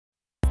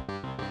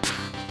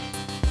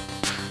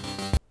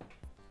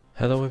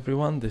Hello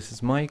everyone, this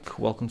is Mike.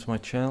 Welcome to my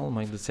channel,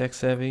 Mike the Tech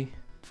Savvy.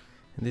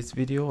 In this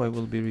video I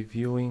will be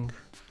reviewing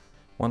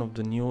one of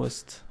the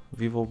newest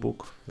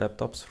Vivobook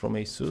laptops from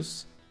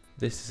Asus.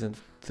 This is a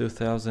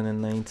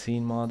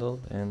 2019 model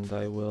and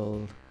I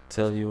will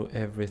tell you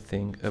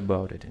everything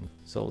about it.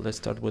 So let's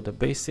start with the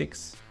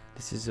basics.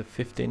 This is a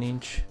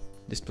 15-inch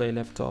display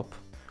laptop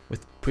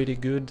with pretty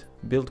good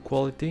build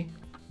quality.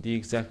 The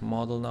exact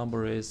model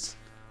number is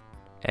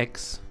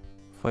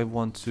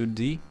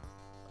X512D.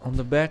 On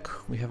the back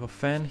we have a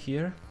fan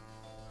here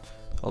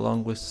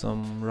along with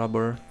some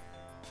rubber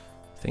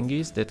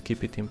thingies that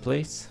keep it in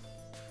place.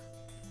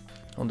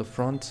 On the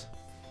front,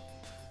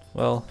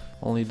 well,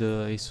 only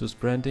the Asus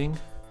branding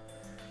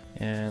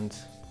and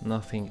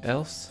nothing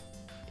else.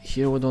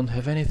 Here we don't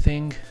have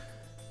anything.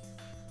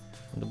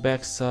 On the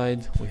back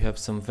side we have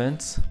some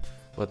vents,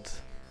 but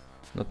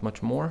not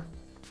much more.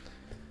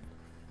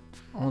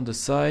 On the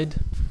side,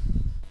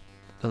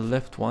 the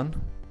left one,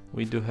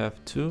 we do have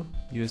two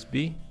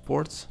USB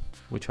ports,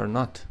 which are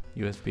not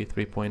USB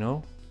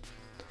 3.0,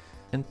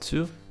 and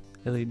two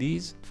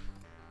LEDs.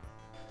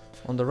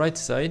 On the right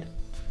side,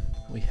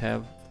 we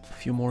have a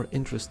few more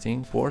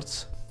interesting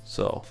ports.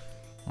 So,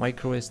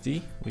 micro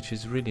SD, which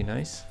is really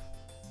nice,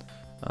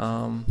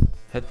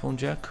 headphone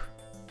jack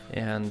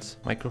and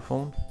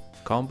microphone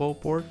combo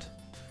port,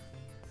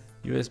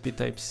 USB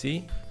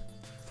Type-C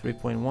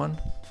 3.1,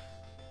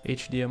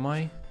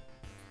 HDMI,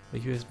 the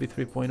USB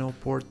 3.0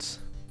 ports,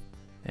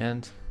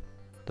 and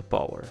the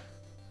power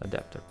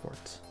adapter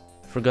ports.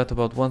 I forgot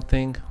about one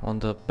thing. On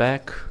the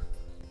back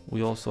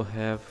we also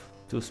have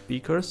two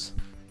speakers,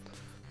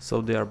 so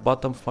they are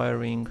bottom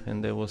firing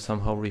and they will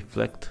somehow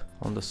reflect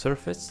on the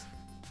surface.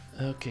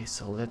 Okay,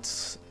 so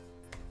let's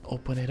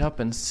open it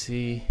up and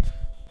see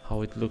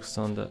how it looks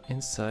on the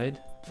inside.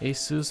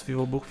 Asus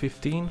Vivobook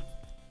 15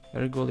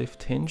 ergo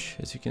lift hinge.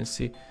 As you can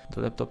see,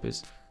 the laptop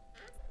is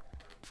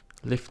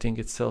lifting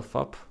itself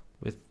up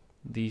with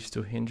these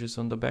two hinges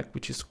on the back,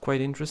 which is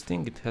quite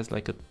interesting. It has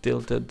like a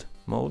tilted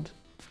mode.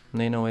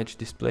 Nano edge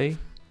display,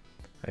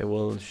 I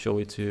will show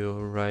it to you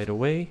right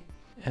away.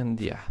 And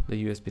yeah,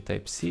 the USB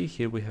Type-C.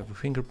 Here we have a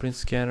fingerprint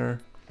scanner,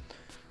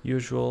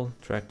 usual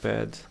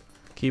trackpad,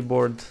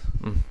 keyboard,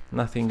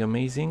 nothing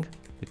amazing.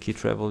 The key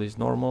travel is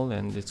normal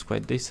and it's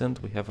quite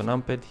decent. We have an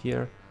numpad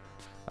here,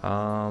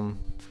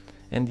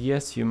 and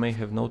yes, you may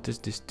have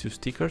noticed these two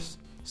stickers.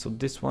 So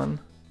this one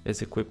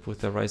is equipped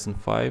with a Ryzen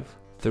 5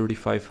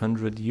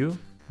 3500U,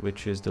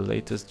 which is the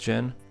latest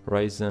gen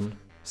Ryzen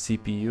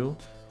CPU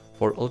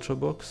for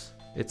ultrabooks.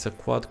 It's a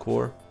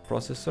quad-core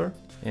processor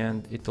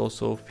and it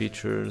also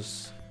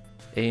features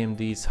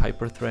AMD's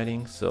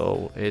hyper-threading,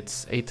 so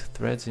it's 8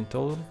 threads in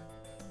total,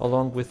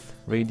 along with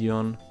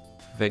Radeon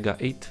Vega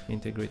 8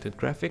 integrated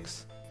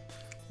graphics.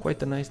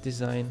 Quite a nice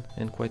design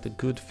and quite a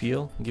good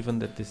feel, given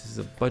that this is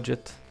a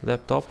budget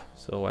laptop,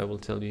 so I will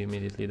tell you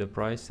immediately the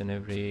price and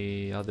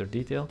every other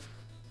detail.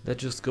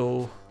 Let's just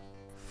go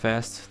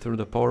fast through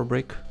the power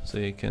brick so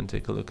you can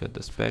take a look at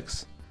the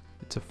specs.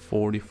 It's a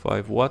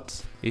 45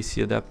 watts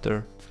AC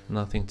adapter,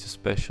 nothing too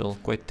special,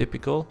 quite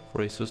typical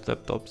for Asus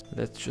laptops.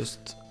 Let's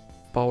just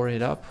power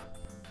it up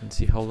and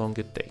see how long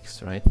it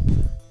takes, right?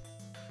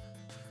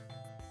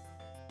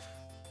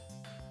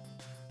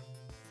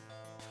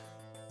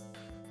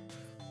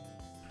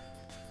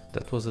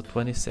 That was a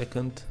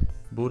 20-second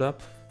boot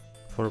up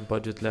for a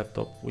budget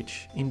laptop,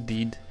 which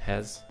indeed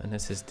has an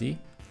SSD.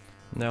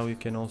 Now you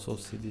can also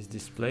see this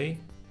display,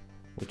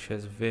 which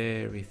has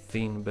very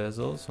thin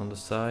bezels on the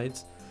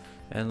sides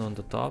and on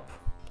the top.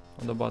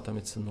 On the bottom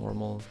it's a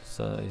normal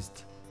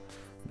sized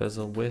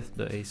bezel with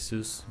the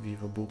Asus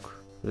Vivobook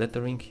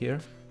lettering here.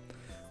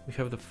 We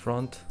have the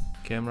front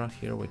camera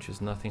here, which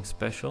is nothing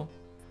special,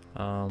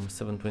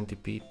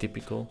 720p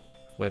typical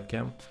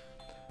webcam,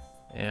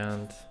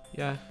 and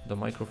yeah, the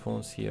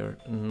microphones here,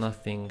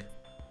 nothing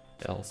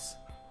else.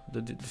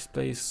 The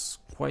display is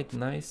quite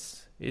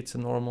nice. It's a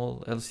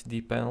normal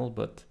LCD panel,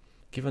 but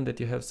given that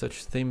you have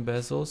such thin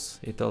bezels,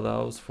 it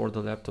allows for the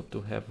laptop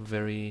to have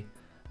very,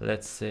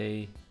 let's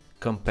say,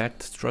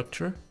 compact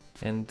structure,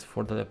 and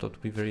for the laptop to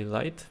be very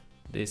light.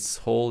 This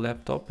whole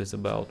laptop is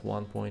about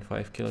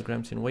 1.5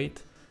 kilograms in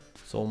weight,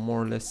 so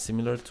more or less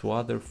similar to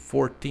other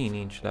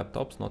 14-inch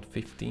laptops, not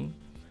 15.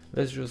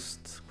 Let's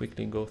just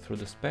quickly go through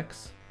the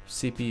specs.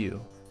 CPU,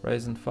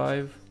 Ryzen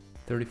 5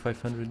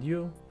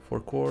 3500U, 4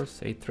 cores,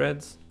 8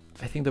 threads.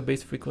 I think the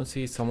base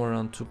frequency is somewhere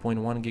around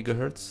 2.1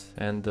 gigahertz,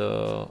 and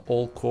the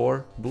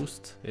all-core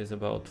boost is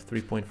about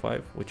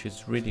 3.5, which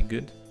is really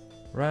good.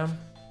 RAM.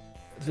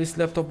 This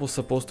laptop was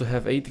supposed to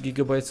have 8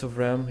 gigabytes of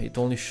RAM. It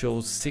only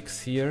shows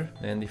 6 here,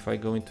 and if I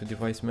go into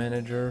Device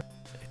Manager,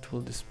 it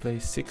will display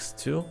 6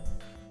 too.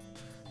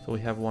 So we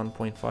have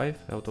 1.5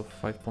 out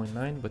of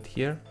 5.9, but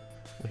here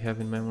we have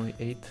in memory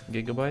 8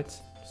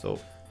 gigabytes. So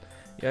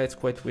yeah, it's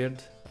quite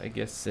weird. I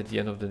guess at the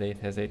end of the day it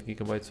has 8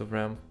 gigabytes of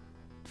RAM.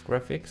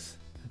 Graphics.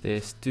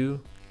 There's 2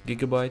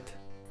 gigabyte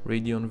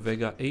Radeon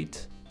Vega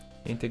 8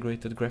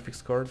 integrated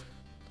graphics card,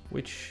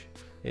 which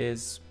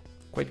is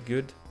quite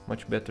good,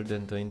 much better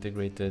than the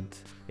integrated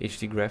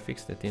HD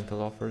graphics that Intel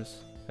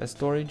offers. As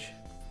storage,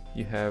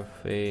 you have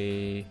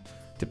a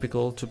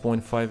typical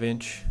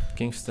 2.5-inch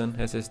Kingston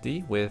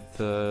SSD with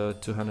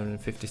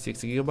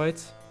 256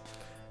 gigabytes,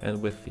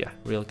 and with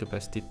real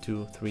capacity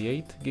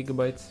 238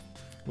 gigabytes,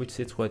 which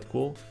sits quite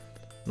cool.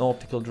 No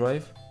optical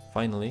drive,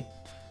 finally,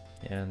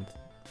 and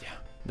yeah,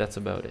 that's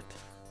about it.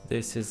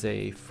 This is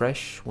a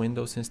fresh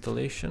Windows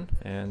installation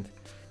and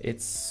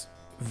it's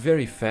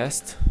very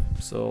fast,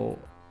 so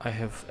I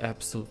have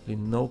absolutely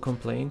no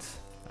complaints.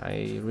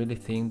 I really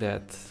think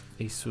that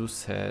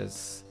Asus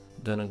has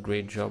done a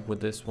great job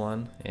with this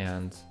one,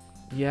 and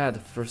yeah, the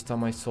first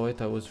time I saw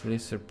it I was really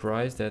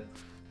surprised that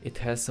it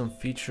has some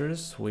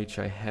features which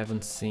I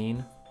haven't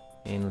seen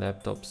in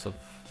laptops of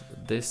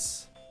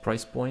this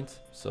price point.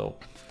 So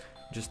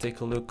just take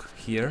a look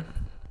here.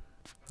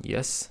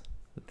 Yes,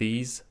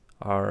 these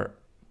are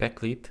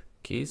backlit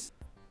keys.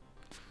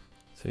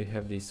 So you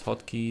have these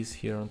hotkeys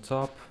here on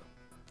top,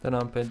 the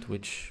numpad,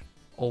 which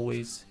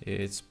always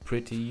is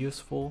pretty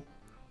useful,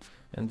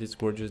 and this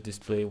gorgeous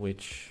display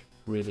which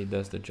really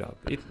does the job.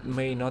 It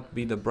may not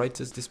be the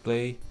brightest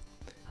display,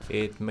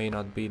 it may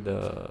not be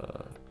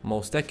the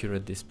most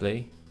accurate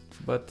display,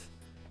 but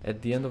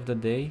at the end of the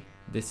day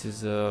this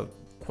is a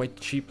quite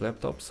cheap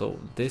laptop. So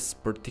this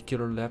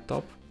particular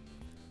laptop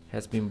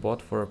has been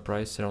bought for a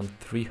price around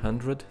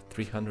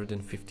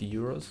 350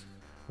 euros,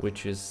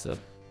 which is a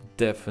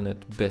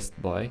definite best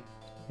buy.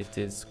 It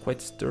is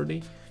quite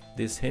sturdy.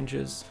 These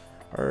hinges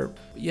are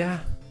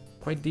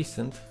quite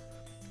decent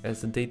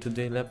as a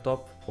day-to-day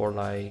laptop for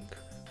like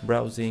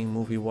browsing,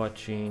 movie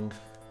watching,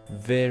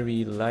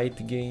 very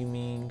light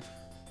gaming,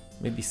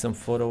 maybe some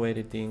photo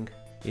editing.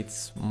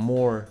 It's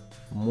more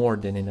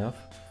than enough.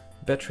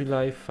 Battery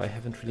life, I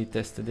haven't really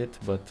tested it,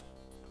 but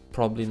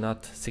probably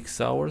not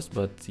 6 hours,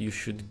 but you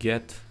should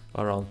get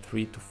around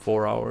 3 to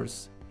 4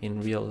 hours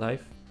in real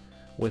life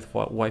with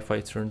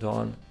Wi-Fi turned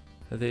on.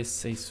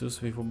 This Asus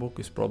Vivobook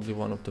is probably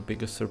one of the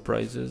biggest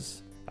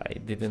surprises. I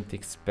didn't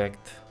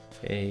expect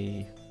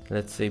a,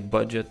 let's say,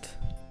 budget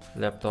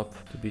laptop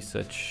to be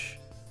such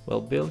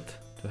well built,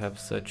 to have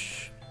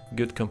such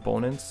good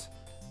components,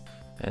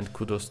 and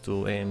kudos to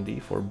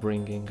AMD for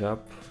bringing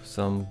up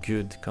some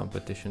good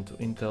competition to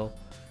Intel.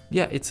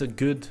 Yeah, it's a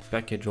good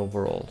package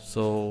overall.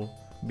 So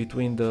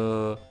between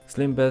the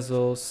slim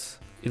bezels,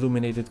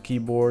 illuminated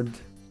keyboard,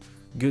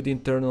 good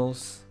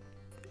internals,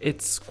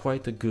 it's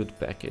quite a good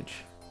package.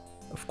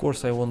 Of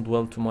course, I won't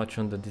dwell too much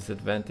on the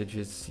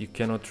disadvantages. You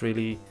cannot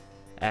really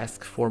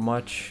ask for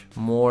much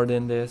more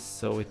than this.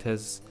 So it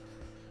has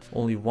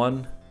only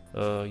one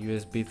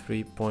USB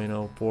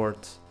 3.0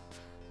 port.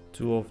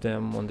 Two of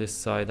them on this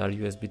side are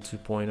USB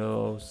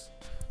 2.0s.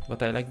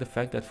 But I like the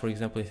fact that, for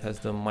example, it has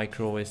the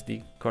micro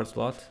SD card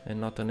slot and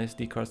not an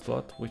SD card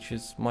slot, which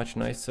is much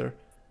nicer,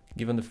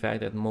 given the fact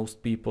that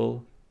most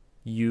people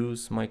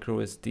use micro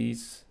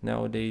SDs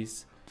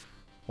nowadays.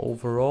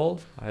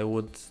 Overall, I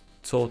would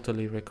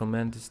totally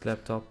recommend this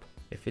laptop.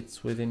 If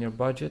it's within your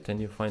budget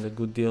and you find a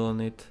good deal on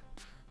it,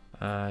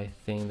 I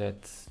think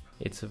that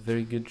it's a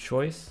very good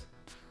choice.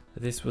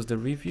 This was the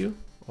review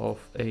of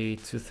a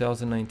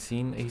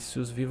 2019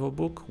 Asus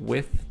Vivobook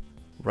with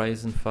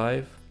Ryzen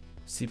 5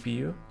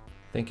 CPU.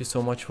 Thank you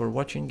so much for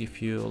watching.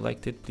 If you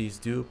liked it, please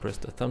do press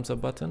the thumbs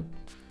up button.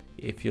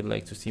 If you'd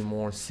like to see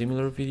more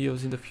similar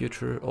videos in the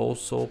future,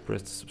 also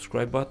press the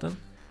subscribe button,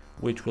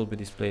 which will be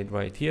displayed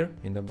right here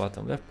in the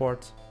bottom left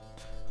part.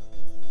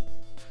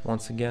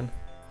 Once again,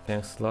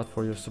 thanks a lot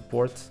for your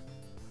support,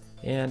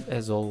 and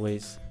as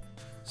always,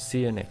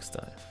 see you next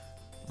time.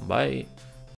 Bye!